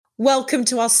Welcome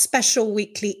to our special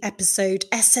weekly episode,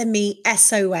 SME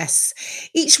SOS.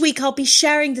 Each week I'll be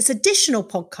sharing this additional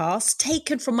podcast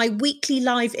taken from my weekly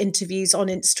live interviews on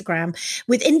Instagram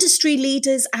with industry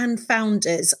leaders and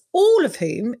founders, all of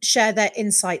whom share their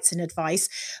insights and advice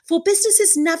for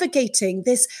businesses navigating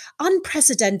this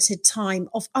unprecedented time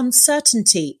of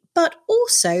uncertainty, but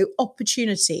also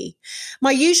opportunity.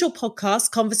 My usual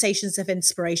podcast, Conversations of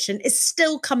Inspiration, is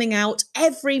still coming out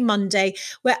every Monday,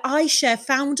 where I share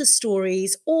founder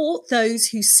stories or those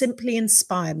who simply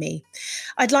inspire me.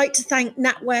 I'd like to thank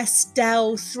NatWest,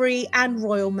 Dell, 3 and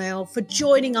Royal Mail for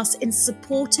joining us in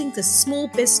supporting the small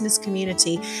business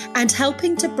community and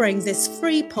helping to bring this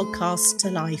free podcast to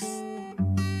life.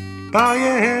 Bow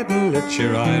your head and let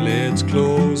your eyelids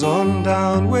close on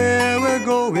down. Where we're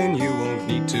going, you won't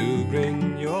need to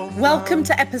bring your... Welcome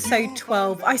to episode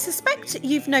 12. I suspect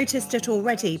you've noticed it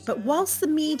already, but whilst the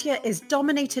media is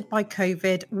dominated by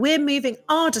COVID, we're moving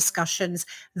our discussions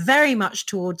very much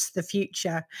towards the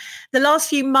future. The last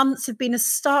few months have been a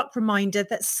stark reminder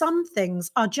that some things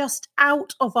are just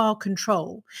out of our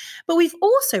control. But we've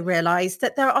also realised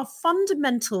that there are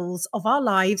fundamentals of our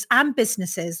lives and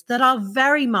businesses that are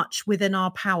very much within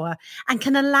our power and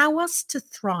can allow us to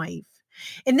thrive.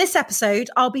 In this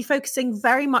episode, I'll be focusing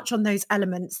very much on those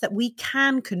elements that we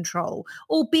can control,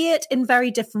 albeit in very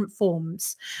different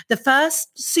forms. The first,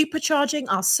 supercharging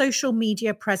our social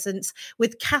media presence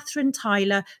with Kathryn,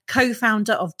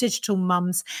 co-founder of Digital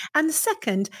Mums. And the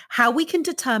second, how we can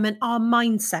determine our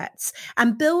mindsets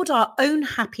and build our own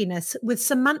happiness with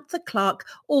Samantha, Clarke,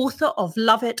 author of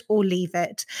Love It or Leave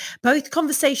It. Both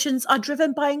conversations are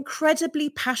driven by incredibly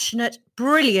passionate,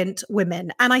 brilliant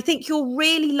women. And I think you'll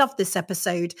really love this episode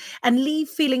and leave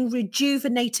feeling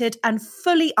rejuvenated and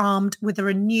fully armed with a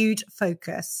renewed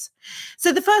focus.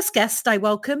 So the first guest I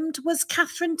welcomed was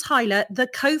Kathryn, the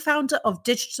co-founder of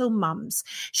Digital Mums.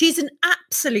 She's an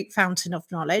absolute fountain of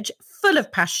knowledge, full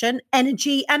of passion,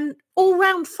 energy, and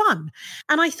all-round fun.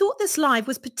 And I thought this live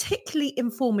was particularly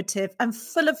informative and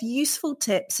full of useful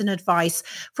tips and advice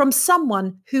from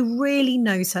someone who really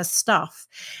knows her stuff.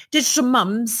 Digital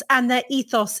Mums and their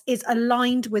ethos is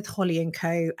aligned with Holly &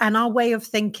 Co. and our way of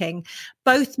thinking,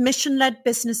 both mission-led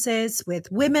businesses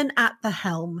with women at the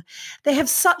helm. They have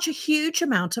such a huge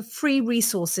amount of free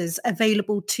resources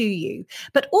available to you.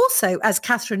 But also, as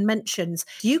Kathryn mentions,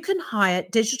 you can hire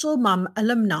Digital Mum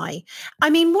alumni. I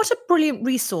mean, what a brilliant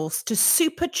resource to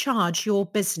supercharge your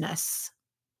business.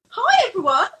 Hi,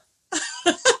 everyone.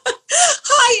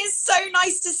 Hi, it's so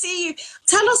nice to see you.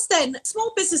 Tell us then,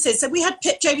 small businesses. So we had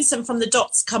Pip Jamieson from the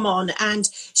Dots come on and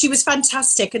she was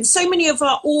fantastic. And so many of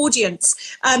our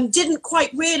audience didn't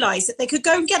quite realise that they could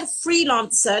go and get a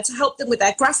freelancer to help them with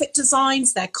their graphic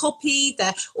designs, their copy,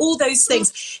 their all those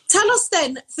things. Tell us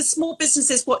then, for small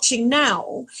businesses watching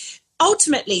now,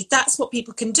 ultimately, that's what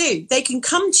people can do. They can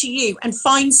come to you and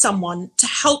find someone to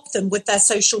help them with their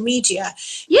social media.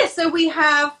 Yes, so we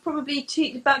have probably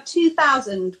about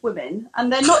 2,000 women,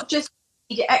 and they're not just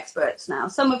media experts now.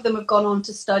 Some of them have gone on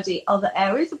to study other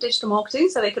areas of digital marketing,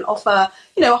 so they can offer,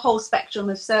 a whole spectrum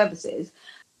of services.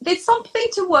 There's something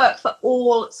to work for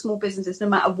all small businesses, no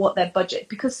matter what their budget,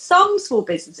 because some small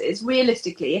businesses,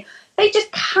 realistically, they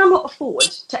just cannot afford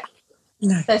to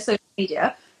their social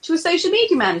media to a social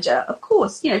media manager, of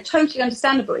course, totally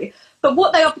understandably. But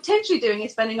what they are potentially doing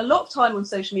is spending a lot of time on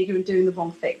social media and doing the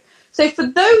wrong thing. So for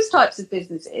those types of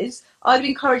businesses, I would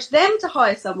encourage them to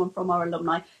hire someone from our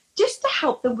alumni just to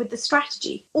help them with the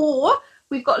strategy. Or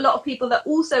we've got a lot of people that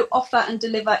also offer and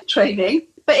deliver training.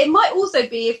 But it might also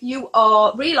be if you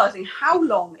are realizing how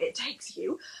long it takes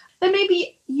you, then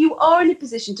maybe you are in a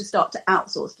position to start to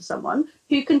outsource to someone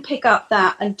who can pick up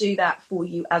that and do that for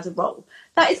you as a role.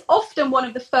 That is often one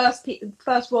of the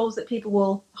first roles that people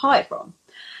will hire from.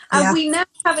 And we now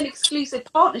have an exclusive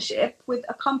partnership with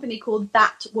a company called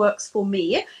That Works For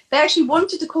Me. They actually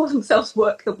wanted to call themselves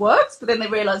Work That Works, but then they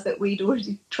realised that we'd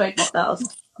already trademarked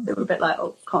that. They were a bit like,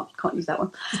 oh, can't use that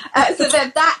one. So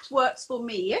then That Works For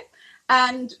Me.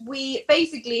 And we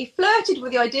basically flirted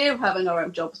with the idea of having our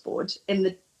own jobs board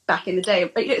back in the day.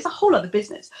 It's a whole other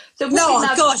business. So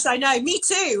gosh, I know. Me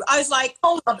too. I was like,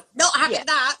 not having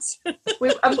that. we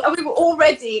were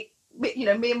already, me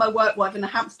and my work wife in the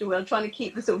hamster wheel trying to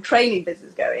keep the sort of training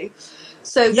business going.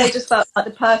 So they just felt like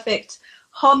the perfect,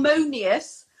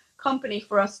 harmonious company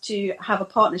for us to have a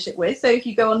partnership with. So if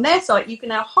you go on their site, you can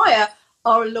now hire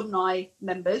our alumni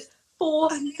members for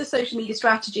the social media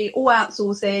strategy or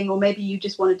outsourcing, or maybe you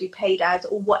just want to do paid ads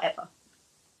or whatever.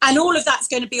 And all of that's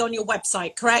going to be on your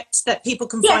website, correct? That people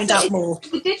can find out more.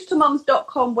 The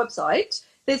digitalmums.com website,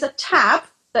 there's a tab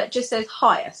that just says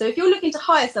hire. So if you're looking to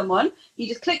hire someone, you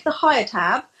just click the hire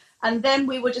tab And then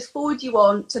we will just forward you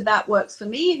on to That Works For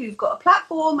Me, who've got a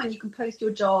platform, and you can post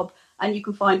your job and you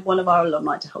can find one of our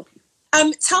alumni to help you.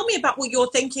 Tell me about what you're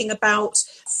thinking about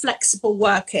flexible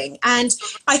working. And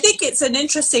I think it's an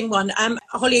interesting one.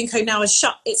 Holly & Co now has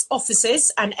shut its offices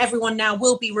and everyone now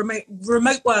will be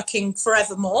remote working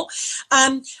forevermore.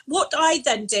 What I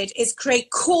then did is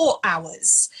create core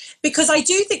hours, because I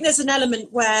do think there's an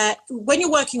element where when you're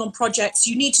working on projects,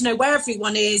 you need to know where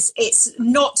everyone is. It's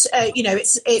not,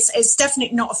 it's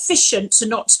definitely not efficient to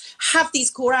not have these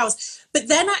core hours, but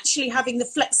then actually having the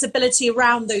flexibility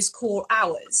around those core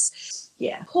hours.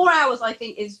 Yeah, core hours I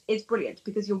think is brilliant,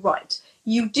 because you're right.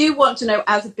 You do want to know,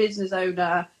 as a business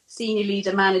owner, senior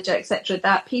leader, manager, etc.,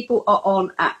 that people are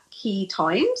on at key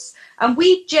times. And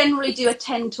we generally do a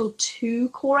 10 till 2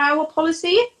 core hour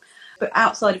policy. But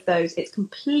outside of those, it's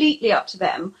completely up to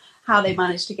them how they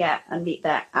manage to get and meet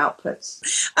their outputs.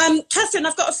 Kathryn,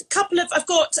 I've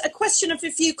got a question of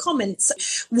a few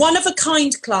comments. One of a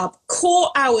Kind Club, core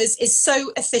hours is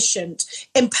so efficient.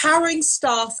 Empowering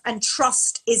staff and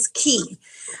trust is key.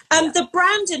 The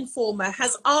Brand Informer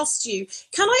has asked you,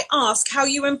 can I ask how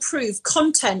you improve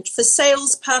content for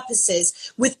sales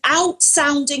purposes without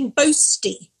sounding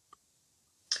boasty?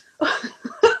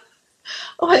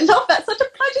 Oh, I love that. Can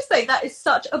I just say that is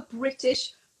such a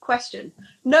British question.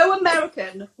 No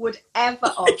American would ever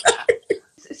ask that.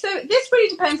 So this really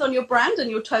depends on your brand and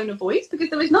your tone of voice,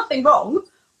 because there is nothing wrong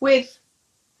with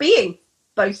being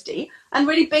boasty and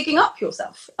really bigging up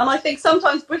yourself. And I think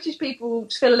sometimes British people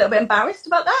feel a little bit embarrassed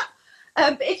about that.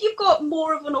 But if you've got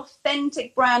more of an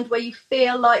authentic brand where you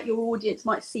feel like your audience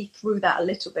might see through that a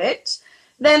little bit,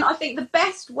 then I think the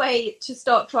best way to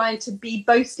start trying to be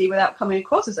boasty without coming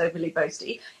across as overly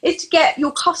boasty is to get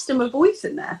your customer voice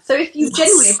in there. So if you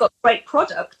genuinely have got great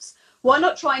products, why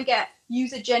not try and get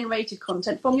user-generated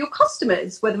content from your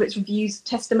customers, whether it's reviews,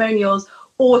 testimonials,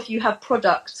 or if you have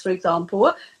products, for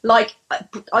example, like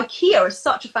IKEA is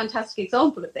such a fantastic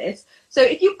example of this. So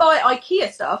if you buy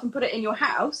IKEA stuff and put it in your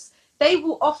house, they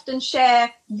will often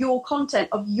share your content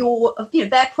of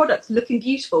their products looking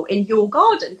beautiful in your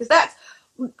garden, because that's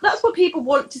what people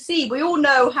want to see. We all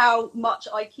know how much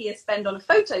IKEA spend on a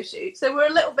photo shoot, so we're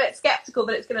a little bit skeptical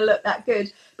that it's going to look that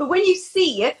good. But when you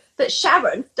see that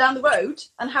Sharon down the road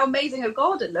and how amazing her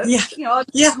garden looks, I've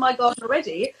used my garden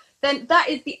already, then that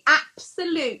is the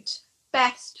absolute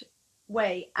best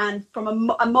way. And from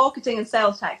a marketing and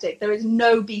sales tactic, there is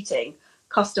no beating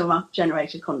customer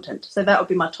generated content. So that would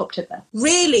be my top tip there.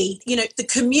 Really, the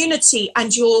community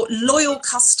and your loyal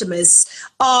customers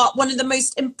are one of the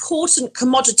most important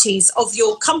commodities of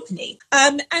your company.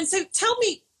 And so tell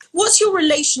me, what's your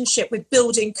relationship with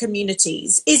building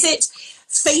communities? Is it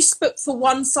Facebook for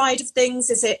one side of things?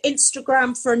 Is it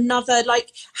Instagram for another?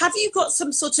 Have you got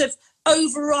some sort of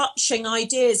overarching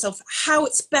ideas of how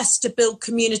it's best to build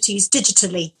communities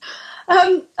digitally?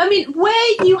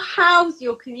 Where you house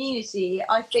your community,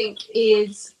 I think,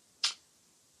 is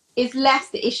less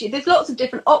the issue. There's lots of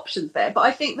different options there, but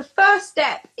I think the first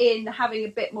step in having a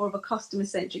bit more of a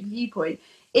customer-centric viewpoint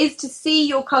is to see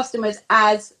your customers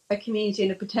as a community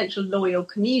and a potential loyal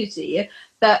community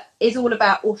that is all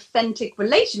about authentic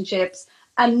relationships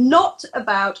and not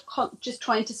about just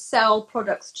trying to sell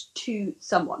products to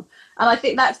someone. And I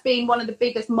think that's been one of the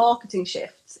biggest marketing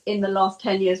shifts in the last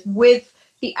 10 years with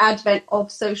the advent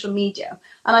of social media.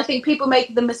 And I think people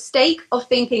make the mistake of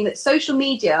thinking that social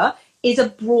media is a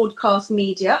broadcast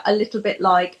media, a little bit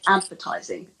like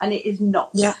advertising, and it is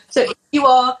not. Yeah. So if you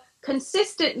are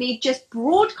consistently just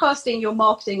broadcasting your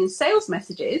marketing and sales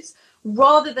messages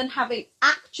rather than having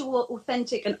actual,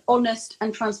 authentic and honest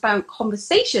and transparent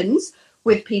conversations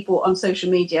with people on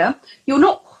social media, you're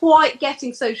not quite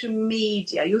getting social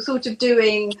media. You're sort of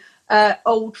doing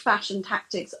old-fashioned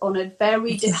tactics on a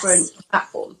very different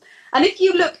platform. And if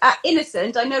you look at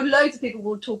Innocent, I know loads of people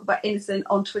will talk about Innocent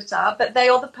on Twitter, but they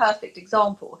are the perfect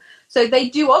example. So they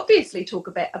do obviously talk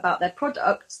a bit about their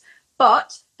products,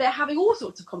 but they're having all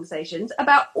sorts of conversations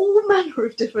about all manner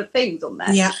of different things on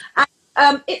there. Yeah.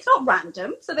 And it's not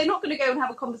random, so they're not going to go and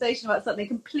have a conversation about something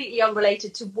completely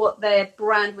unrelated to what their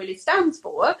brand really stands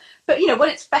for. But, when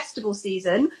it's festival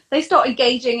season, they start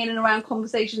engaging in and around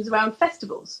conversations around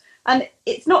festivals. And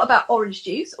it's not about orange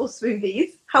juice or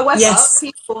smoothies. However,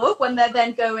 people, when they're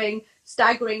then going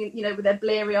staggering, with their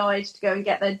bleary eyes to go and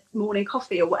get their morning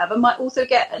coffee or whatever, might also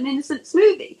get an Innocent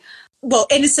smoothie. Well,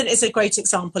 Innocent is a great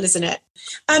example, isn't it?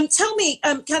 Tell me,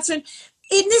 Kathryn,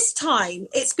 in this time,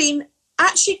 it's been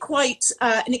actually quite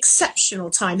an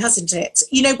exceptional time, hasn't it?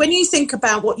 When you think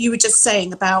about what you were just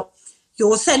saying about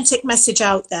your authentic message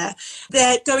out there,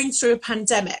 they're going through a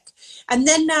pandemic. And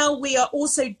then now we are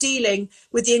also dealing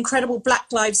with the incredible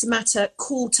Black Lives Matter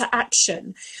call to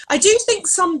action. I do think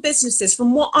some businesses,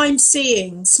 from what I'm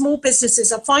seeing, small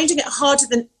businesses are finding it harder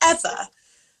than ever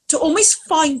to almost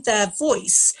find their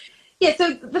voice. Yeah,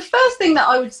 so the first thing that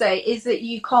I would say is that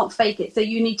you can't fake it, so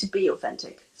you need to be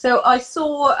authentic. So I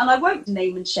saw, and I won't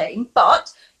name and shame,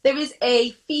 but there is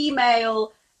a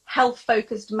female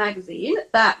health-focused magazine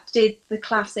that did the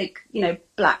classic,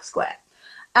 black square.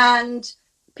 And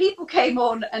people came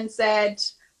on and said,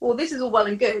 well, this is all well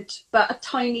and good, but a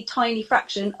tiny, tiny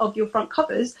fraction of your front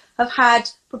covers have had,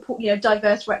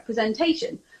 diverse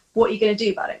representation. What are you going to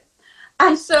do about it?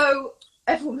 And so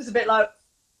everyone was a bit like,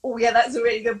 oh, yeah, that's a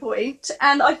really good point.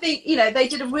 And I think, they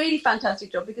did a really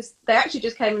fantastic job because they actually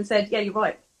just came and said, yeah, you're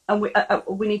right. And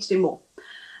we need to do more.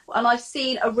 And I've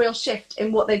seen a real shift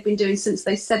in what they've been doing since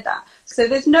they said that. So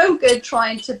there's no good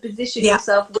trying to position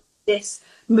yourself with this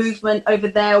movement over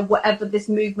there, whatever this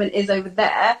movement is over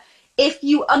there, if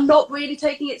you are not really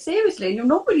taking it seriously and you're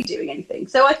not really doing anything.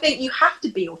 So I think you have to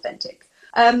be authentic.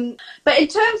 But in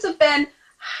terms of then,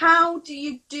 how do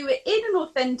you do it in an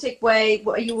authentic way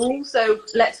where you also,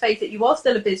 let's face it, you are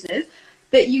still a business,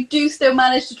 that you do still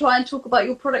manage to try and talk about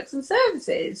your products and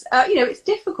services? It's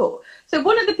difficult. So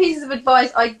one of the pieces of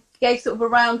advice I gave sort of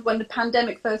around when the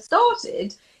pandemic first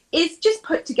started is just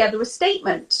put together a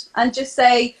statement and just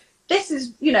say, this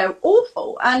is,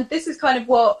 awful. And this is kind of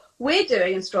what we're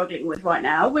doing and struggling with right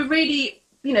now. We're really,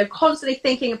 constantly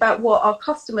thinking about what our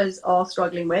customers are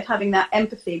struggling with, having that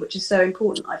empathy, which is so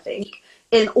important, I think,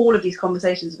 in all of these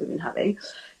conversations we've been having.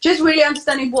 Just really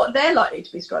understanding what they're likely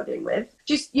to be struggling with.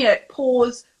 Just,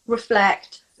 pause,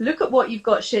 reflect, look at what you've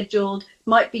got scheduled.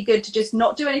 Might be good to just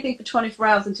not do anything for 24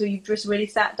 hours until you've just really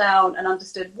sat down and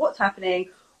understood what's happening,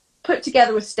 put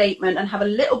together a statement and have a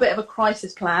little bit of a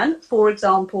crisis plan. For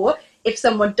example, if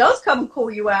someone does come and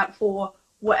call you out for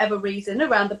whatever reason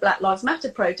around the Black Lives Matter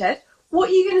protest, what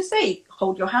are you going to say?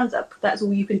 Hold your hands up. That's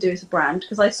all you can do as a brand.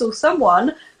 Because I saw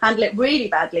someone handle it really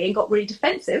badly and got really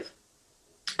defensive.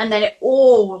 And then it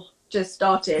all just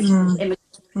started on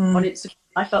Instagram.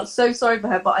 I felt so sorry for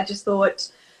her, but I just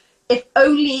thought, if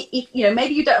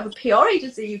maybe you don't have a PR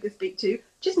agency you could speak to,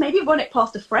 just maybe run it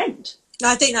past a friend.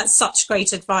 I think that's such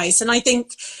great advice. And I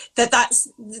think that's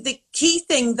the key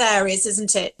thing there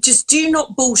isn't it? Just do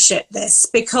not bullshit this,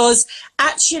 because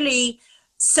actually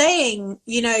saying,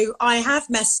 I have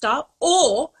messed up,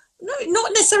 or no,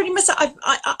 not necessarily messed up.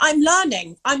 I'm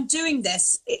learning. I'm doing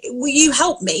this. Will you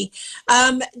help me?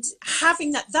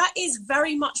 Having that is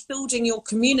very much building your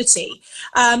community.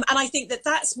 And I think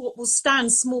that's what will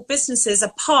stand small businesses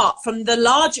apart from the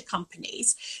larger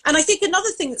companies. And I think another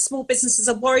thing that small businesses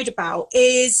are worried about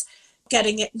is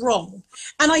getting it wrong.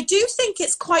 And I do think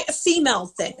it's quite a female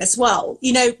thing as well,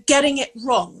 getting it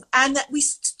wrong. And that we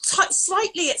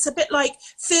slightly, it's a bit like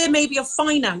fear maybe of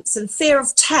finance and fear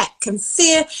of tech and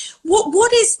fear.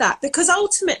 What is that? Because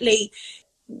ultimately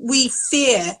we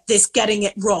fear this getting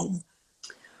it wrong.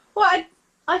 Well,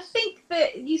 I think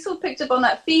that you sort of picked up on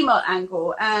that female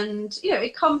angle, and,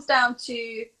 it comes down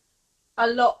to a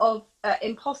lot of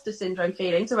imposter syndrome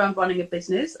feelings around running a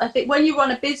business. I think when you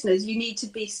run a business, you need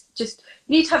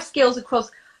to have skills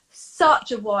across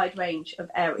such a wide range of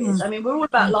areas. I mean, we're all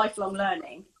about lifelong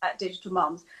learning at Digital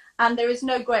Mums, and there is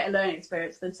no greater learning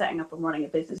experience than setting up and running a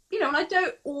business. And I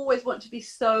don't always want to be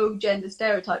so gender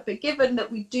stereotyped, but given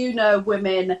that we do know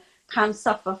women can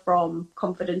suffer from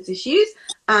confidence issues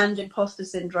and imposter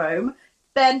syndrome,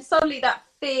 then suddenly that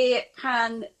fear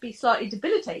can be slightly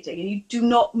debilitating and you do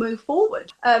not move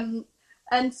forward.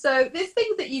 And so there's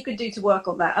things that you could do to work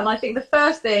on that. And I think the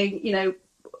first thing,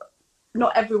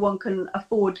 not everyone can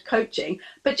afford coaching,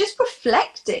 but just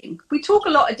reflecting. We talk a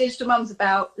lot at Digital Mums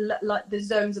about like the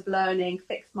zones of learning,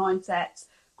 fixed mindsets,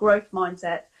 growth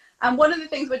mindset. And one of the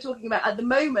things we're talking about at the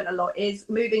moment a lot is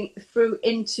moving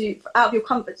out of your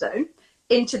comfort zone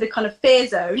into the kind of fear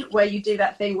zone, where you do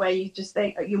that thing where you just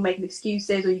think you're making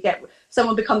excuses, or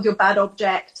someone becomes your bad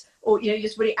object, or you're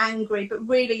just really angry, but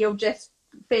really you're just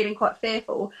feeling quite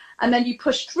fearful. And then you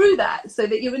push through that so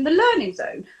that you're in the learning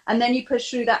zone, and then you push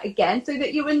through that again so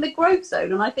that you're in the growth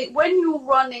zone. And I think when you're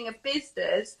running a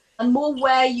business, and more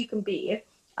where you can be,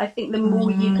 I think the more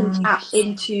you can tap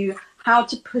into how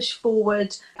to push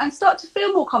forward and start to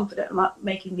feel more confident about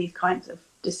making these kinds of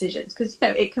decisions, because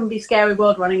it can be a scary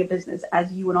world running a business,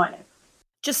 as you and I know.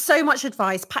 Just so much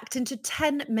advice packed into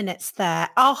 10 minutes there.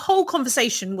 Our whole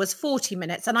conversation was 40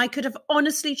 minutes and I could have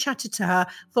honestly chatted to her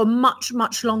for much,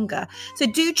 much longer. So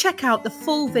do check out the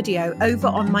full video over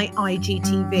on my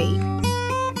IGTV.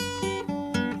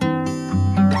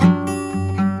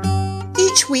 The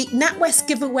Each week, NatWest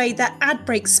give away their ad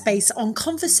break space on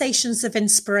Conversations of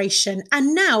Inspiration.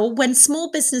 And now, when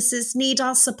small businesses need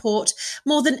our support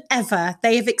more than ever,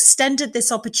 they have extended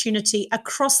this opportunity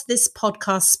across this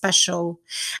podcast special.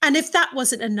 And if that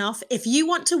wasn't enough, if you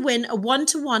want to win a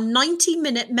one-to-one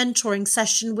 90-minute mentoring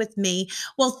session with me,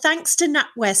 well, thanks to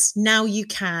NatWest, now you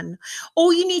can.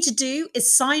 All you need to do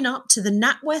is sign up to the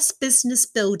NatWest Business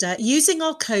Builder using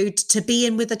our code to be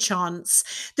in with a chance.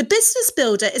 The Business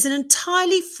Builder is an entirely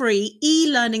free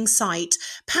e-learning site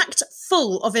packed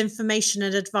full of information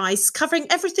and advice covering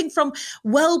everything from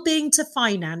well-being to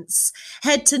finance.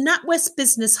 Head to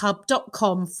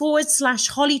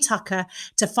natwestbusinesshub.com/Holly Tucker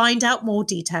to find out more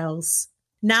details.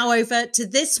 Now over to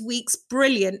this week's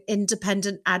brilliant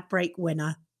independent ad break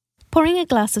winner. Pouring a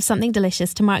glass of something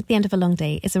delicious to mark the end of a long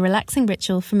day is a relaxing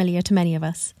ritual familiar to many of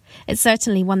us. It's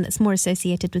certainly one that's more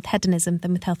associated with hedonism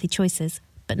than with healthy choices,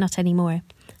 but not anymore.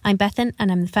 I'm Bethan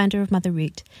and I'm the founder of Mother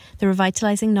Root, the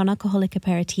revitalising non-alcoholic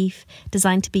aperitif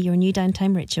designed to be your new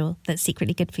downtime ritual that's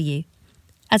secretly good for you.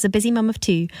 As a busy mum of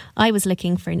two, I was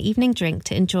looking for an evening drink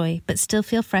to enjoy but still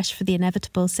feel fresh for the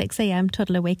inevitable 6 a.m.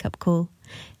 toddler wake-up call.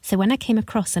 So when I came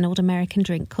across an old American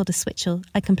drink called a switchel,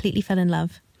 I completely fell in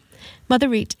love. Mother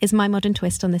Root is my modern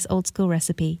twist on this old-school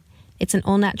recipe. It's an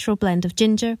all-natural blend of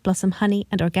ginger, blossom honey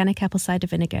and organic apple cider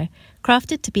vinegar,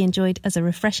 crafted to be enjoyed as a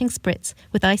refreshing spritz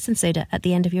with ice and soda at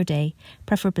the end of your day,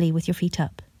 preferably with your feet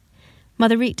up.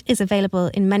 Mother Root is available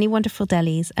in many wonderful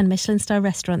delis and Michelin-star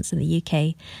restaurants in the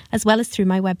UK, as well as through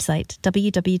my website,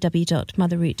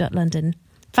 www.motherroot.london.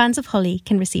 Fans of Holly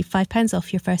can receive £5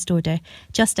 off your first order.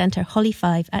 Just enter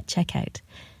Holly5 at checkout.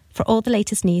 For all the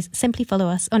latest news, simply follow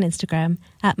us on Instagram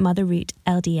at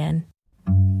MotherRootLDN.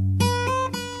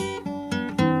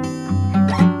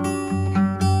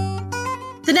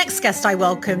 The next guest I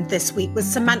welcomed this week was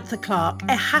Samantha Clarke,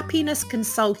 a happiness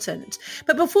consultant.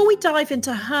 But before we dive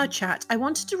into her chat, I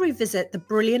wanted to revisit the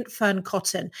brilliant Fern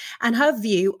Cotton and her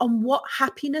view on what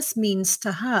happiness means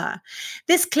to her.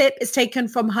 This clip is taken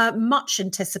from her much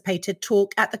anticipated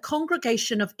talk at the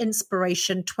Congregation of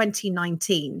Inspiration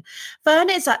 2019. Fern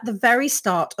is at the very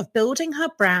start of building her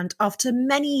brand after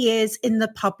many years in the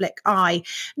public eye.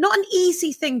 Not an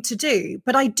easy thing to do,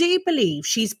 but I do believe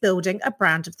she's building a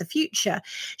brand of the future.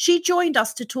 She joined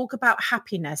us to talk about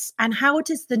happiness and how it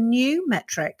is the new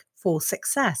metric for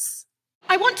success.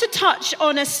 I want to touch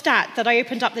on a stat that I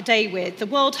opened up the day with. The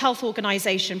World Health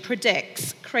Organization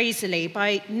predicts, crazily,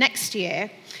 by next year,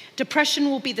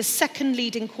 depression will be the second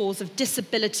leading cause of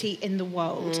disability in the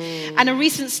world. And a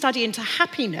recent study into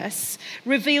happiness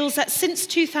reveals that since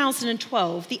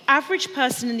 2012, the average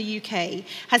person in the UK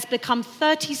has become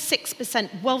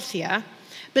 36% wealthier,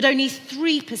 but only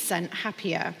 3%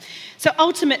 happier. So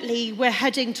ultimately, we're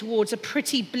heading towards a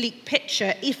pretty bleak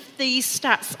picture if these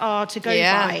stats are to go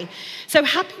by. So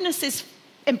happiness is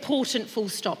important, full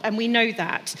stop, and we know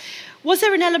that. Was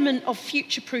there an element of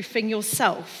future-proofing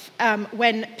yourself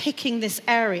when picking this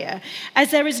area?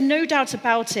 As there is no doubt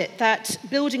about it that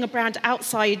building a brand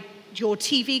outside your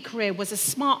TV career was a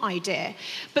smart idea,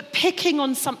 but picking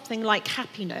on something like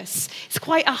happiness, it's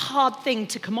quite a hard thing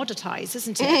to commoditize,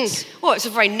 isn't it? Well, it's a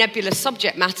very nebulous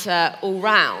subject matter all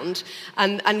round.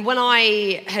 And when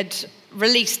I had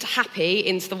released Happy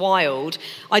into the wild,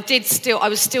 I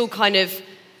was still kind of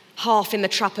half in the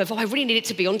trap of, I really need it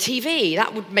to be on TV.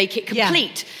 That would make it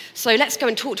complete. So let's go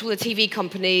and talk to all the TV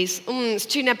companies. It's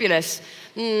too nebulous.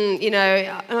 And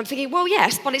I'm thinking, well,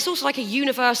 yes, but it's also like a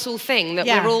universal thing that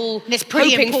we're all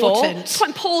hoping for. It's quite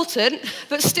important,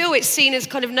 but still it's seen as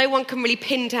kind of no one can really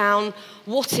pin down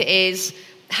what it is,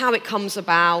 how it comes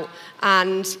about,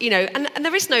 and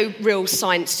there is no real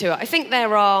science to it. I think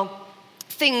there are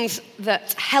things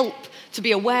that help to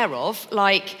be aware of,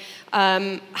 like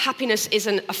happiness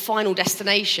isn't a final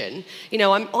destination.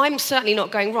 I'm certainly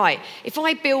not going, right, if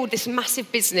I build this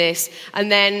massive business and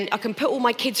then I can put all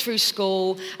my kids through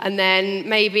school and then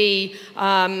maybe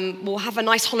we'll have a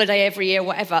nice holiday every year,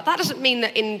 whatever. That doesn't mean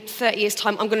that in 30 years'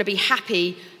 time I'm going to be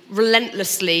happy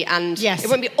relentlessly and it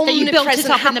won't be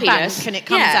omnipresent happiness. In the bank and it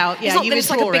comes out. It's not that it's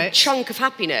like a big chunk of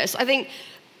happiness. I think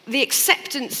the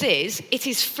acceptance is, it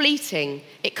is fleeting.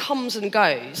 It comes and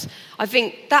goes. I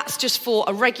think that's just for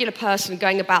a regular person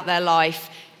going about their life.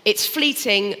 It's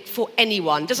fleeting for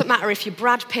anyone. Doesn't matter if you're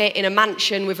Brad Pitt in a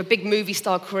mansion with a big movie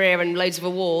star career and loads of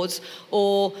awards,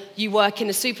 or you work in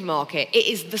a supermarket. It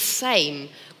is the same.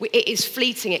 It is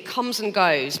fleeting. It comes and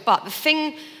goes. But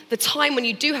the time when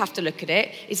you do have to look at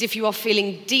it is if you are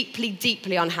feeling deeply,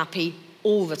 deeply unhappy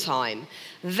all the time.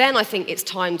 Then I think it's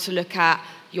time to look at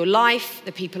your life,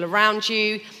 the people around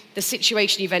you, the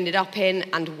situation you've ended up in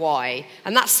and why.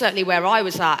 And that's certainly where I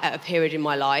was at a period in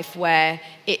my life where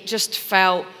it just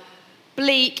felt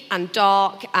bleak and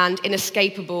dark and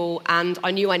inescapable, and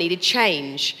I knew I needed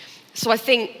change. So I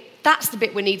think that's the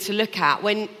bit we need to look at.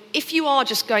 If you are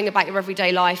just going about your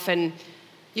everyday life and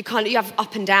you have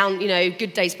up and down,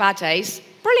 good days, bad days,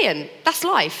 brilliant, that's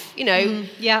life,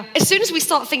 Yeah. As soon as we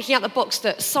start thinking out the box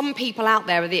that some people out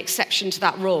there are the exception to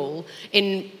that rule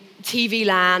in TV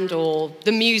land or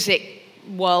the music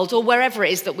world or wherever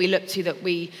it is that we look to that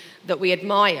we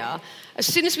admire, as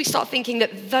soon as we start thinking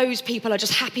that those people are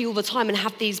just happy all the time and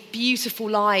have these beautiful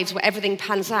lives where everything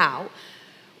pans out,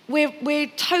 we're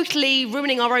totally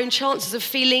ruining our own chances of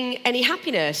feeling any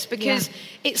happiness because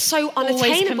it's so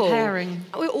unattainable.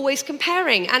 We're always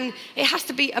comparing. And it has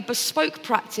to be a bespoke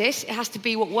practice. It has to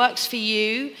be what works for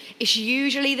you. It's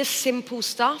usually the simple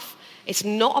stuff. It's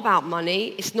not about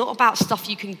money. It's not about stuff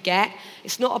you can get.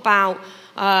 It's not about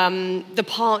the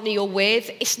partner you're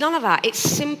with. It's none of that. It's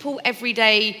simple,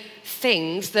 everyday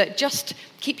things that just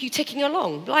keep you ticking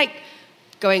along, like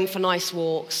going for nice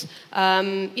walks,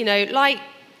 like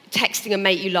texting a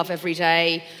mate you love every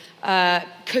day,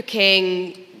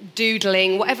 cooking,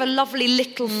 doodling, whatever lovely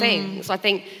little things, I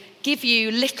think, give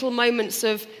you little moments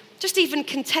of just even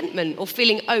contentment or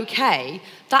feeling okay.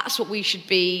 That's what we should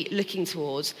be looking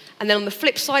towards. And then on the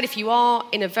flip side, if you are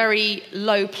in a very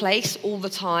low place all the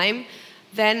time,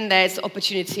 then there's the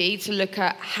opportunity to look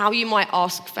at how you might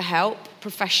ask for help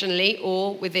professionally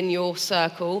or within your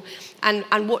circle, and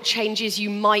what changes you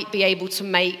might be able to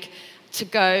make to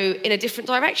go in a different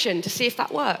direction to see if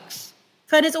that works.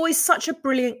 Fern is always such a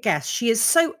brilliant guest. She is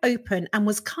so open and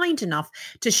was kind enough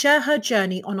to share her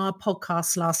journey on our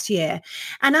podcast last year.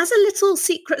 And as a little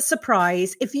secret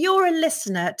surprise, if you're a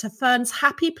listener to Fern's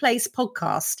Happy Place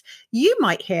podcast, you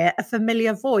might hear a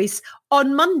familiar voice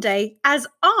on Monday as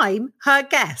I'm her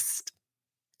guest.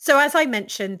 So as I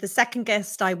mentioned, the second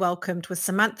guest I welcomed was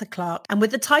Samantha Clarke, and with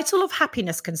the title of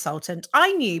happiness consultant,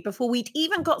 I knew before we'd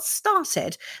even got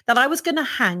started that I was going to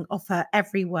hang off her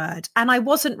every word, and I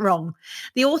wasn't wrong.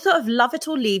 The author of Love It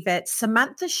or Leave It,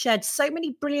 Samantha shared so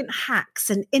many brilliant hacks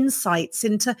and insights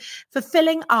into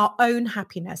fulfilling our own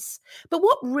happiness. But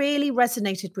what really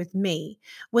resonated with me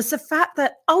was the fact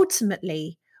that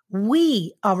ultimately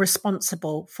we are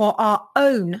responsible for our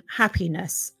own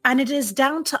happiness, and it is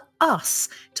down to us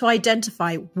to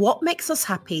identify what makes us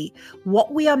happy,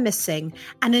 what we are missing,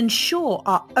 and ensure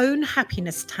our own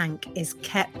happiness tank is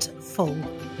kept full.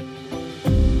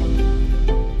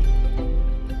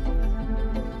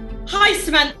 Hi,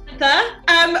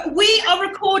 Samantha. We are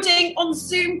recording on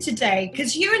Zoom today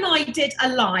because you and I did a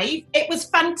live. It was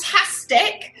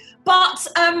fantastic. But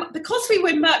because we were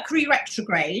in Mercury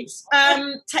retrograde,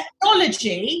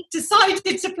 technology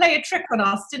decided to play a trick on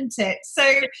us, didn't it? So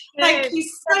thank you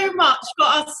so much for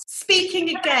us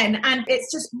speaking again. And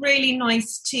it's just really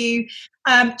nice to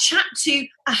chat to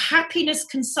a happiness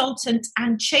consultant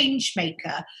and change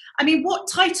maker. I mean, what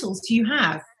titles do you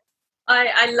have?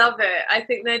 I love it. I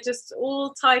think they're just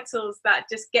all titles that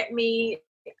just get me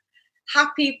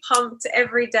happy, pumped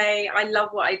every day. I love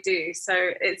what I do. So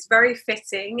it's very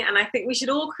fitting. And I think we should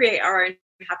all create our own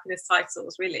happiness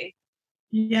titles, really.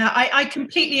 Yeah, I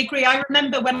completely agree. I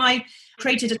remember when I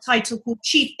created a title called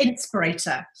Chief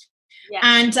Inspirator. Yeah.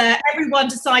 And everyone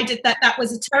decided that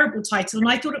was a terrible title. And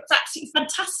I thought it was absolutely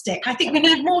fantastic. I think we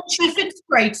need more Chief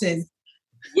Inspirators.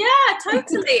 Yeah,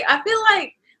 totally. I feel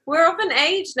like we're of an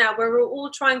age now where we're all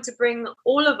trying to bring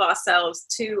all of ourselves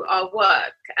to our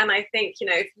work. And I think,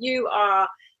 if you are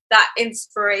that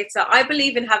inspirator, I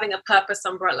believe in having a purpose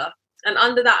umbrella. And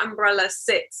under that umbrella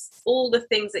sits all the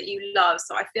things that you love.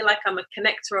 So I feel like I'm a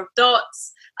connector of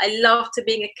dots. I love to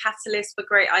being a catalyst for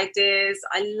great ideas.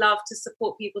 I love to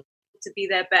support people to be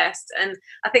their best. And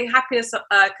I think happiness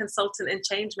consultant and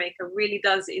change maker really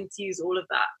does infuse all of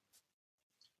that.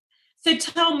 So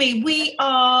tell me, we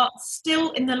are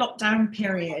still in the lockdown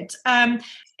period.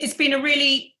 It's been a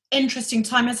really interesting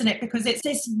time, hasn't it? Because it's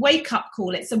this wake-up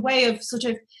call. It's a way of sort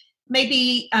of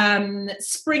maybe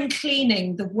spring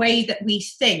cleaning the way that we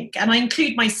think. And I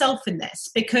include myself in this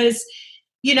because,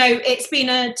 it's been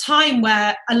a time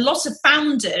where a lot of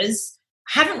founders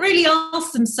haven't really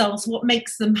asked themselves what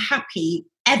makes them happy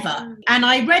ever. And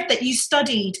I read that you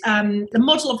studied the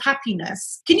model of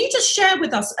happiness. Can you just share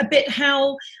with us a bit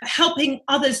how helping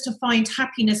others to find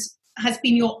happiness has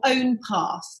been your own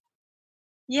path?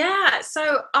 Yeah,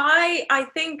 so I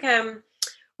think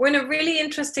we're in a really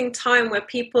interesting time where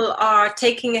people are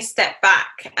taking a step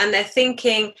back and they're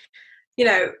thinking,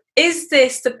 is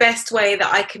this the best way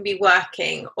that I can be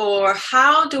working? Or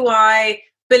how do I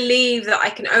believe that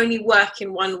I can only work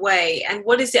in one way, and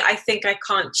what is it I think I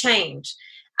can't change.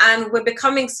 And we're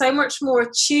becoming so much more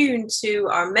attuned to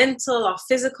our mental, our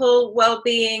physical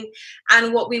well-being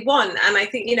and what we want. And I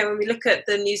think, when we look at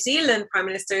the New Zealand Prime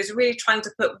Minister, is really trying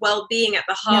to put well-being at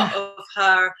the heart of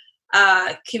her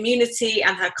community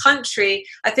and her country.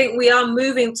 I think we are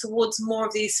moving towards more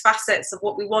of these facets of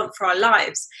what we want for our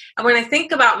lives. And when I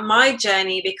think about my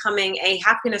journey becoming a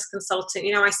happiness consultant,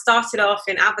 I started off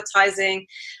in advertising,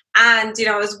 and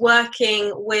I was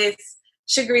working with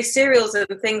sugary cereals and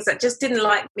things that just didn't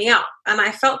light me up. And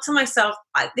I felt to myself,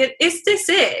 is this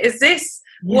it? Is this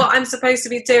what I'm supposed to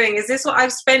be doing? Is this what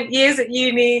I've spent years at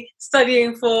uni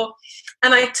studying for?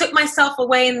 And I took myself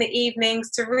away in the evenings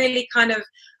to really kind of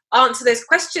answer those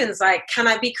questions, like, can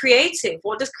I be creative?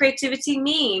 What does creativity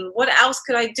mean? What else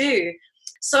could I do?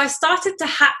 So I started to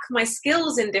hack my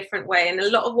skills in different way. And a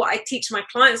lot of what I teach my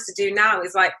clients to do now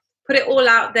is like put it all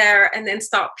out there and then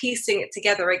start piecing it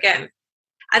together again.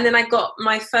 And then I got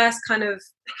my first kind of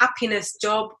happiness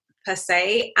job per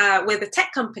se with a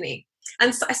tech company.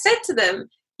 And so I said to them,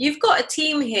 you've got a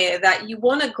team here that you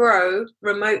want to grow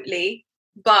remotely,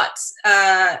 but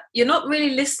you're not really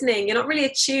listening. You're not really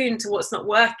attuned to what's not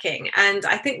working. And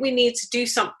I think we need to do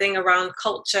something around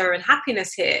culture and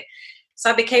happiness here.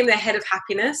 So I became their head of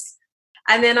happiness.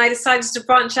 And then I decided to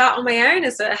branch out on my own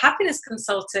as a happiness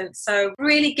consultant. So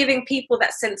really giving people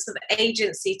that sense of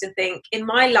agency to think, in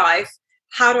my life,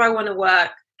 how do I want to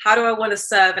work? How do I want to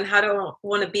serve? And how do I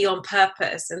want to be on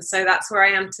purpose? And so that's where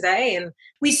I am today. And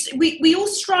we all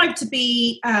strive to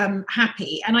be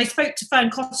happy. And I spoke to Fern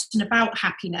Cotton about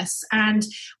happiness and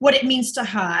what it means to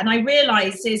her. And I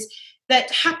realised is that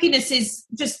happiness is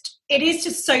just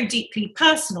so deeply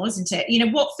personal, isn't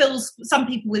it? What fills some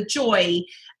people with joy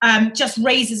just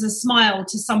raises a smile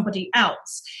to somebody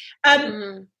else.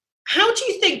 How do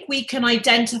you think we can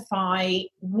identify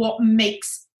what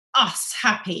makes us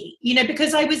happy?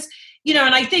 Because I was,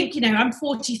 and I think, I'm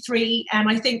 43, and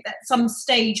I think that at some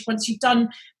stage, once you've done,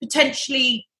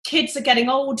 potentially kids are getting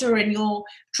older and you're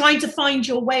trying to find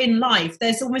your way in life,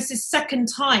 there's almost this second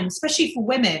time, especially for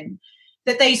women,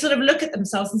 that they sort of look at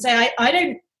themselves and say, I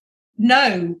don't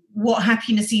know what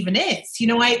happiness even is.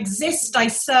 I exist, I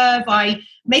serve, I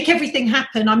make everything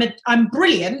happen, I'm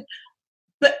brilliant,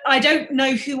 but I don't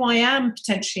know who I am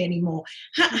potentially anymore.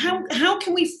 How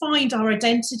can we find our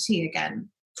identity again?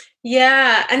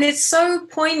 Yeah, and it's so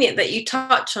poignant that you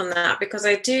touch on that, because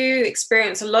I do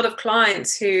experience a lot of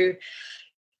clients who,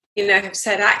 have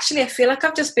said, actually, I feel like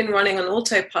I've just been running on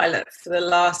autopilot for the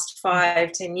last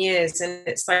 5-10 years. And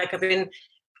it's like I've been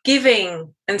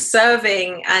giving and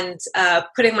serving and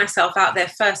putting myself out there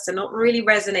first and not really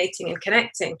resonating and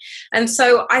connecting. And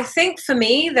so I think for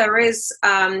me, there is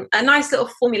a nice little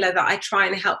formula that I try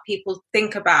and help people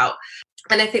think about.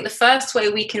 And I think the first way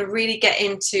we can really get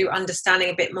into understanding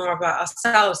a bit more about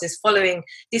ourselves is following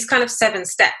these kind of 7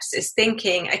 steps, is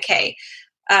thinking, okay,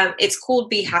 it's called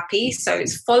Be Happy. So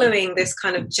it's following this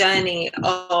kind of journey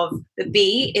of the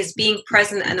B is being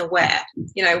present and aware.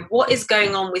 What is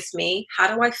going on with me?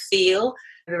 How do I feel?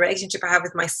 The relationship I have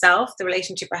with myself, the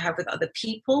relationship I have with other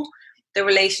people, the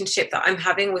relationship that I'm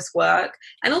having with work,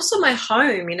 and also my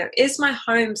home. Is my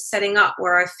home setting up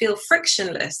where I feel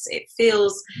frictionless? It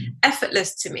feels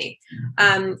effortless to me.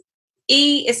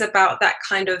 E is about that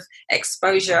kind of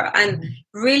exposure and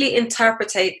really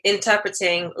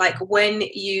interpreting like when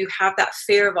you have that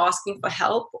fear of asking for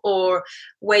help, or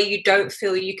where you don't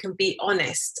feel you can be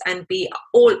honest and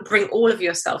bring all of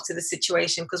yourself to the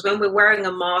situation. Because when we're wearing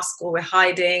a mask, or we're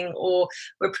hiding, or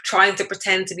we're trying to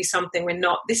pretend to be something we're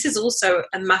not, this is also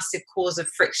a massive cause of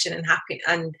friction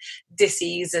and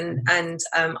dis-ease and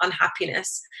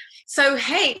unhappiness. So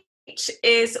H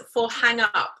is for hang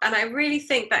up. And I really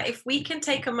think that if we can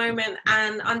take a moment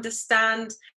and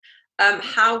understand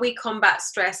how we combat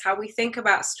stress, how we think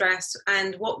about stress,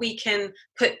 and what we can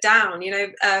put down,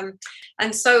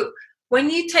 and so when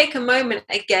you take a moment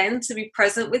again to be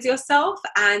present with yourself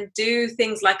and do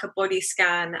things like a body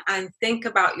scan and think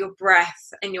about your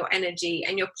breath and your energy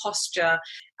and your posture,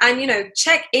 and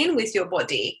check in with your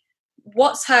body.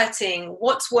 What's hurting,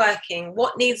 what's working,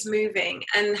 what needs moving,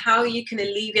 and how you can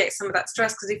alleviate some of that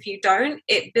stress. Because if you don't,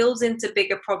 it builds into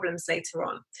bigger problems later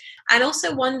on. And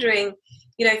also wondering,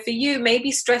 for you, maybe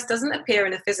stress doesn't appear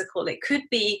in a physical. It could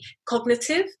be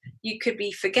cognitive. You could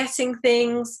be forgetting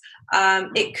things.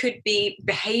 It could be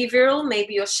behavioral.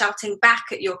 Maybe you're shouting back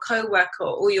at your coworker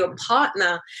or your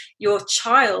partner, your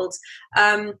child.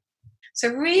 So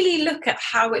really look at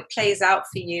how it plays out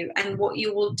for you and what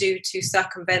you will do to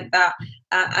circumvent that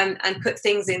and put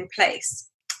things in place.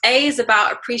 A is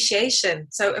about appreciation.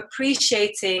 So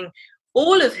appreciating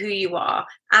all of who you are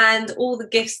and all the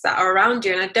gifts that are around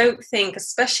you. And I don't think,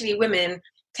 especially women,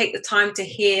 take the time to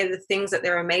hear the things that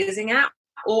they're amazing at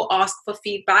or ask for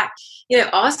feedback.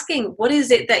 Asking, what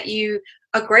is it that you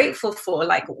are grateful for?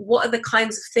 Like, what are the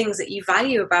kinds of things that you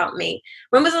value about me?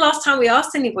 When was the last time we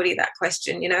asked anybody that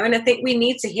question? And I think we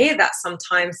need to hear that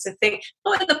sometimes, to think,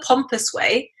 not in a pompous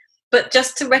way, but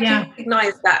just to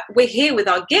recognize that we're here with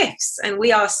our gifts and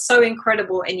we are so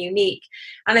incredible and unique.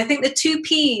 And I think the 2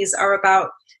 P's are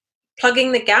about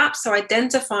plugging the gaps, so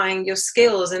identifying your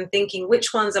skills and thinking,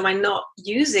 which ones am I not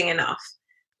using enough?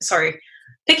 Sorry,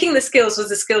 picking the skills was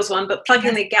the skills one, but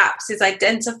plugging the gaps is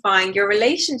identifying your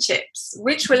relationships.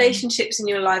 Which relationships in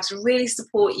your lives really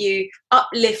support you,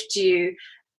 uplift you,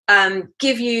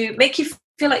 make you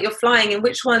feel like you're flying, and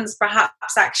which ones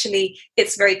perhaps actually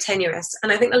it's very tenuous.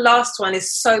 And I think the last one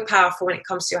is so powerful when it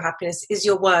comes to your happiness, is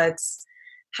your words.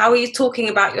 How are you talking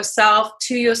about yourself,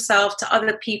 to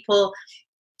other people?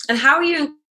 And how are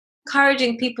you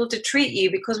encouraging people to treat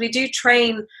you? Because we do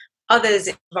train others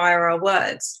via our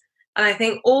words. And I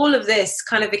think all of this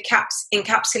kind of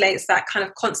encapsulates that kind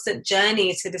of constant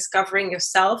journey to discovering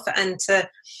yourself and to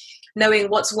knowing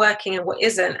what's working and what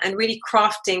isn't, and really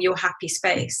crafting your happy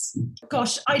space.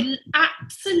 Gosh, I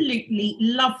absolutely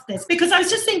love this, because I was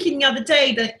just thinking the other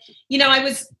day that, I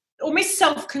was almost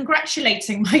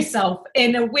self-congratulating myself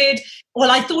in a weird,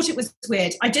 I thought it was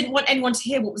weird. I didn't want anyone to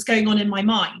hear what was going on in my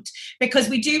mind, because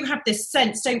we do have this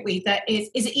sense, don't we, that is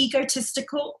it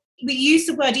egotistical? We use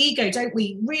the word ego, don't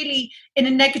we, really in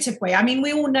a negative way. I mean,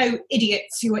 we all know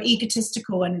idiots who are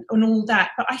egotistical and all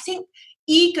that, but I think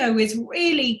ego is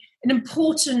really an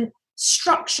important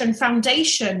structure and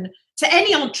foundation to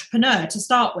any entrepreneur to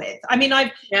start with. I mean,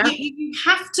 you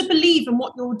have to believe in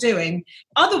what you're doing.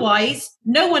 Otherwise,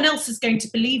 no one else is going to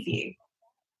believe you.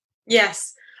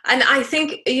 Yes. And I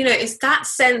think, it's that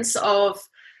sense of,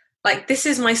 like, this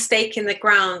is my stake in the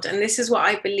ground and this is what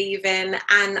I believe in,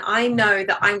 and I know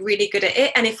that I'm really good at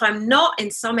it. And if I'm not in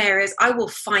some areas, I will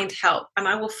find help and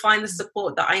I will find the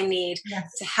support that I need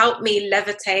to help me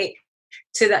levitate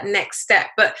to that next step.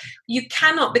 But you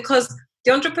cannot, because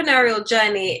the entrepreneurial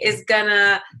journey is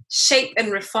gonna shape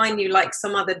and refine you like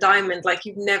some other diamond, like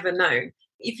you've never known.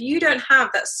 If you don't have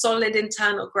that solid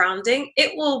internal grounding,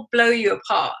 it will blow you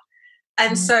apart.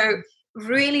 And so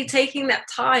really taking that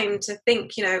time to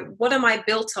think, what am I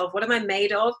built of? What am I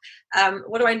made of?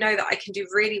 What do I know that I can do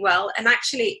really well? And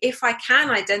actually, if I can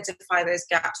identify those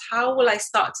gaps, how will I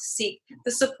start to seek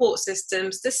the support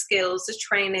systems, the skills, the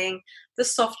training, the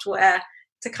software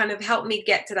to kind of help me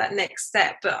get to that next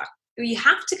step? But you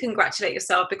have to congratulate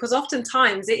yourself, because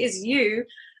oftentimes it is you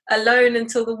alone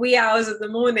until the wee hours of the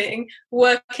morning,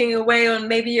 working away on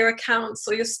maybe your accounts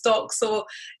or your stocks or,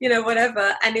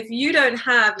 whatever. And if you don't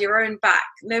have your own back,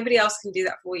 nobody else can do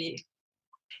that for you.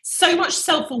 So much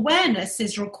self-awareness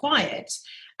is required.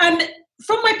 And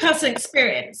from my personal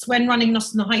experience when running Not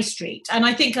on the High Street, and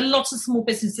I think a lot of small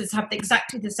businesses have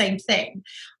exactly the same thing,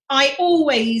 I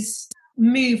always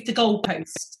move the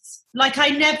goalposts. Like I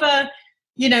never...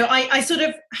 I sort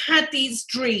of had these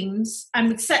dreams and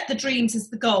would set the dreams as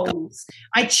the goals.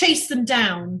 I chased them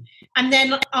down, and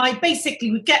then I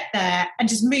basically would get there and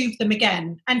just move them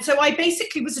again. And so I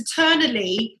basically was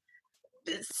eternally,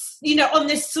 on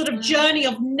this sort of journey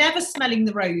of never smelling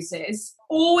the roses,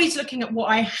 always looking at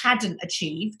what I hadn't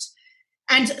achieved.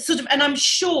 And and I'm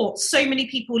sure so many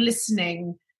people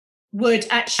listening would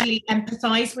actually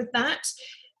empathize with that.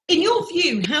 In your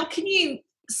view, how can you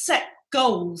set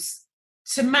goals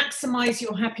to maximize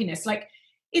your happiness? Like,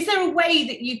 is there a way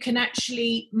that you can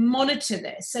actually monitor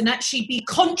this and actually be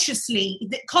conscious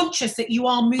that you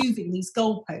are moving these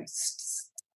goalposts?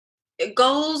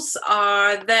 Goals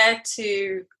are there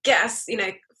to get us,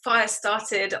 fire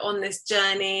started on this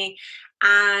journey.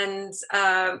 And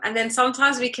then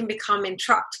sometimes we can become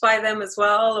entrapped by them as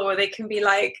well, or they can be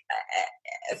like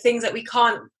things that we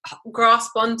can't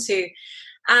grasp onto.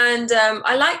 And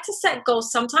I like to set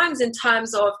goals sometimes in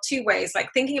terms of 2 ways,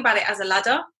 like thinking about it as a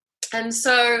ladder. And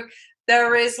so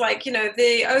there is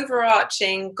the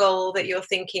overarching goal that you're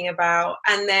thinking about.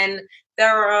 And then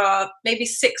there are maybe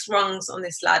 6 rungs on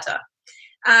this ladder.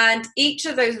 And each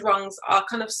of those rungs are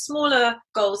kind of smaller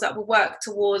goals that will work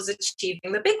towards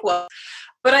achieving the big one.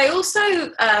 But I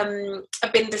also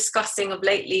have been discussing of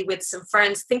lately with some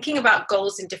friends, thinking about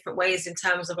goals in different ways in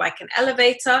terms of like an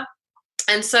elevator.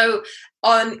 And so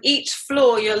on each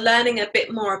floor, you're learning a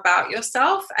bit more about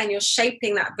yourself and you're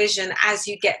shaping that vision as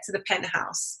you get to the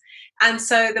penthouse. And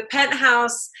so the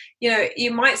penthouse,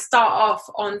 you might start off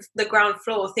on the ground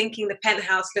floor thinking the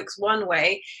penthouse looks one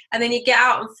way, and then you get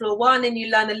out on floor one and you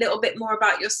learn a little bit more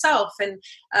about yourself and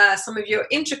some of your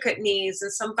intricate needs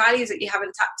and some values that you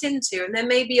haven't tapped into. And then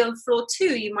maybe on floor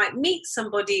two, you might meet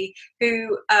somebody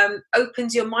who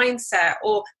opens your mindset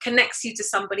or connects you to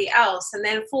somebody else. And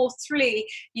then floor three,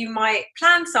 you might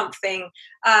plan something.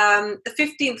 The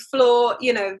 15th floor,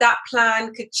 that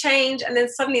plan could change. And then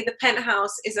suddenly the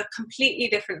penthouse is a completely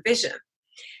different vision.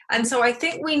 And so I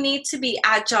think we need to be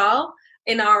agile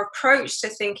in our approach to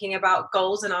thinking about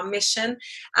goals and our mission.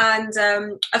 And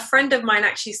a friend of mine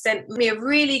actually sent me a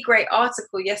really great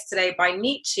article yesterday by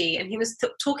Nietzsche, and he was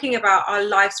talking about our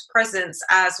life's presence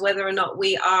as whether or not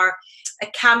we are a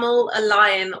camel, a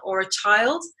lion, or a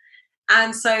child.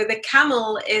 And so the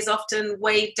camel is often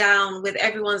weighed down with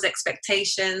everyone's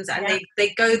expectations, and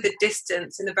they go the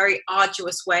distance in a very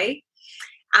arduous way.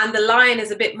 And the lion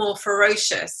is a bit more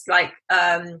ferocious, like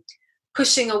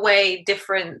pushing away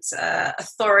different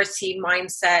authority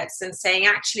mindsets and saying,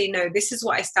 actually, no, this is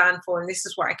what I stand for and this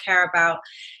is what I care about.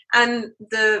 And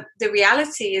the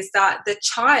reality is that the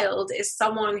child is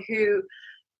someone who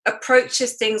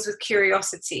approaches things with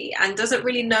curiosity and doesn't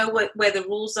really know where the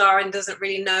rules are and doesn't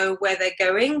really know where they're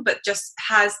going, but just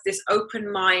has this open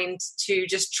mind to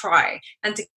just try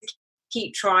and to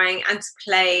keep trying and to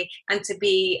play and to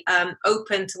be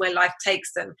open to where life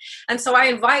takes them. And so I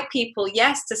invite people,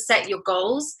 yes, to set your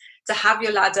goals, to have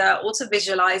your ladder or to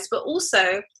visualize, but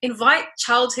also invite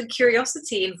childhood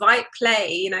curiosity, invite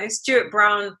play. Stuart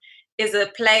Brown is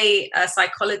a play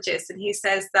psychologist, and he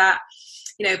says that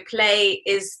play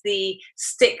is the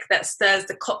stick that stirs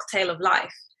the cocktail of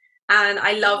life. And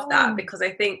I love that, because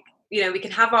I think, we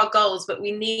can have our goals, but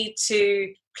we need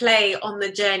to play on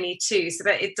the journey too, so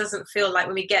that it doesn't feel like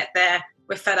when we get there,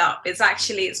 we're fed up.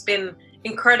 It's been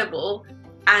incredible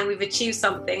and we've achieved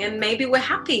something, and maybe we're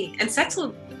happy and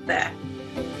settled there.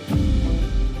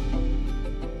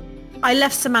 I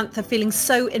left Samantha feeling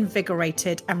so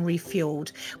invigorated and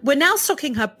refueled. We're now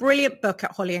stocking her brilliant book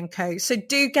at Holly & Co, so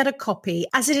do get a copy,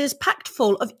 as it is packed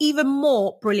full of even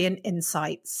more brilliant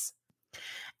insights.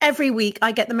 Every week,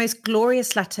 I get the most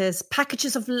glorious letters,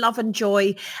 packages of love and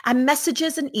joy, and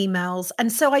messages and emails.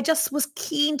 And so I just was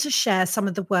keen to share some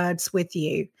of the words with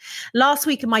you. Last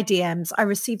week in my DMs, I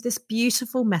received this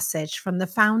beautiful message from the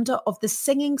founder of the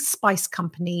singing spice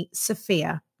company,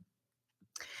 Sophia.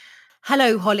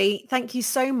 Hello, Holly. Thank you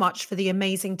so much for the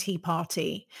amazing tea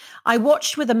party. I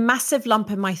watched with a massive lump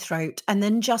in my throat and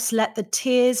then just let the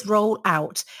tears roll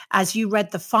out as you read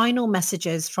the final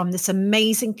messages from this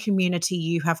amazing community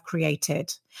you have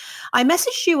created. I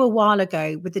messaged you a while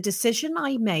ago with the decision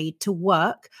I made to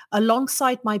work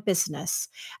alongside my business,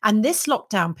 and this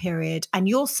lockdown period and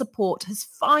your support has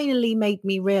finally made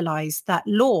me realize that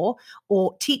law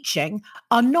or teaching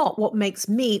are not what makes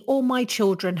me or my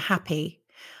children happy.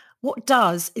 What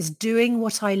does is doing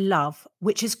what I love,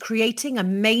 which is creating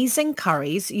amazing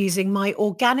curries using my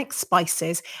organic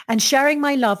spices and sharing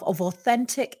my love of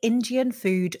authentic Indian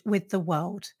food with the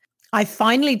world. I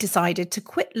finally decided to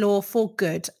quit law for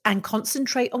good and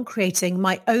concentrate on creating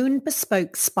my own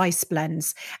bespoke spice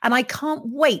blends, and I can't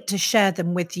wait to share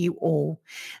them with you all.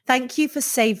 Thank you for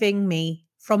saving me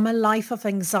from a life of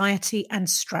anxiety and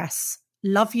stress.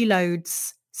 Love you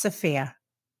loads, Sophia.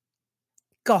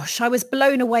 Gosh, I was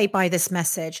blown away by this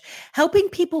message. Helping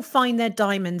people find their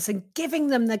diamonds and giving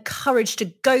them the courage to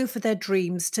go for their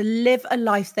dreams, to live a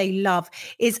life they love,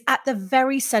 is at the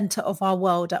very center of our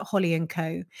world at Holly &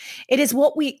 Co. It is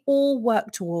what we all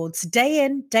work towards day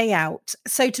in, day out.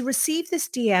 So to receive this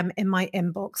DM in my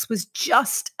inbox was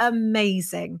just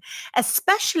amazing,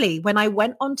 especially when I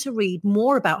went on to read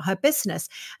more about her business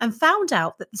and found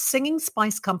out that the Singing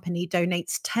Spice Company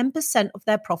donates 10% of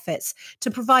their profits to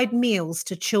provide meals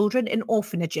to children in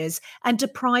orphanages and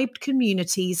deprived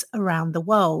communities around the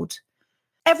world.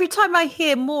 Every time I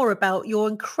hear more about your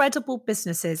incredible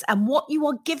businesses and what you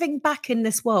are giving back in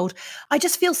this world, I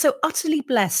just feel so utterly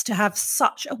blessed to have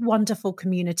such a wonderful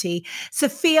community.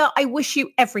 Sophia, I wish you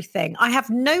everything. I have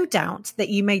no doubt that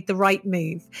you made the right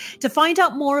move. To find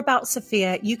out more about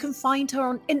Sophia, you can find her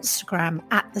on Instagram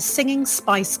at the Singing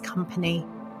Spice Company.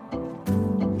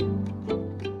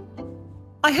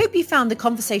 I hope you found the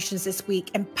conversations this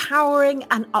week empowering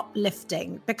and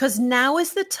uplifting, because now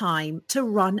is the time to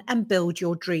run and build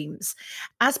your dreams.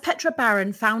 As Petra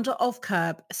Barron, founder of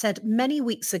Curb, said many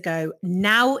weeks ago,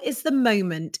 now is the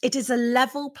moment. It is a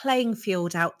level playing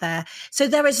field out there. So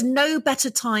there is no better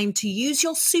time to use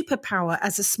your superpower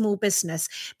as a small business.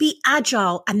 Be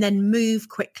agile and then move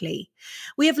quickly.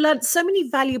 We have learnt so many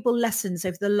valuable lessons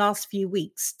over the last few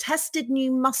weeks, tested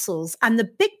new muscles, and the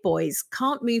big boys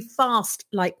can't move fast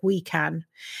like we can.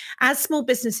 As small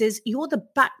businesses, you're the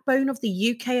backbone of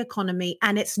the UK economy,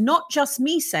 and it's not just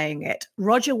me saying it.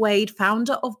 Roger Wade,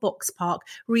 founder of Boxpark,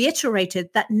 reiterated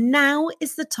that now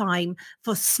is the time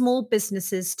for small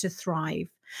businesses to thrive.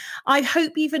 I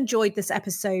hope you've enjoyed this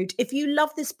episode. If you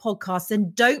love this podcast,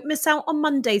 then don't miss out on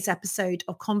Monday's episode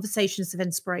of Conversations of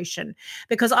Inspiration,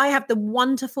 because I have the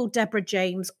wonderful Deborah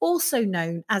James, also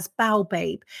known as Bow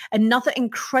Babe, another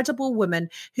incredible woman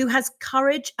who has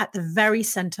courage at the very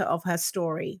center of her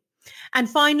story. And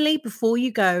finally, before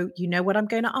you go, you know what I'm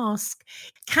going to ask.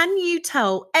 Can you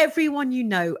tell everyone you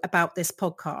know about this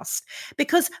podcast?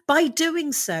 Because by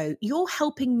doing so, you're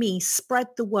helping me spread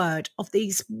the word of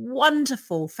these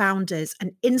wonderful founders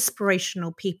and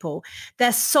inspirational people,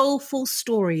 their soulful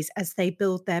stories as they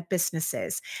build their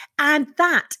businesses. And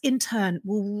that in turn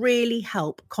will really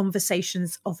help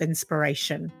Conversations of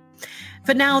Inspiration.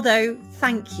 For now, though,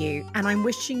 thank you. And I'm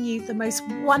wishing you the most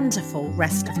wonderful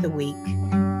rest of the week.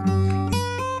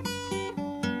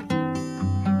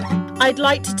 I'd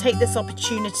like to take this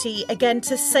opportunity again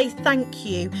to say thank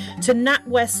you to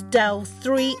NatWest, Dell,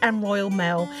 3 and Royal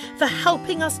Mail for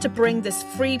helping us to bring this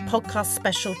free podcast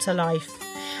special to life.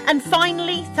 And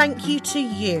finally, thank you to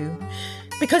you,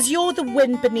 because you're the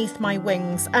wind beneath my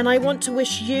wings, and I want to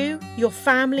wish you, your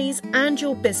families and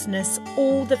your business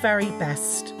all the very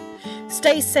best.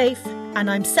 Stay safe, and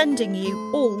I'm sending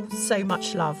you all so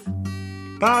much love.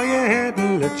 Bow your head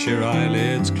and let your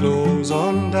eyelids close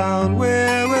on down.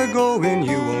 Where we're going,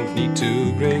 you won't need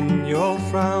to bring your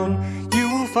frown. You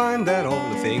will find that all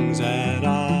the things that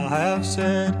I have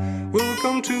said will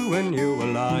come true when you are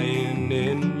lying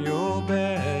in your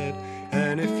bed.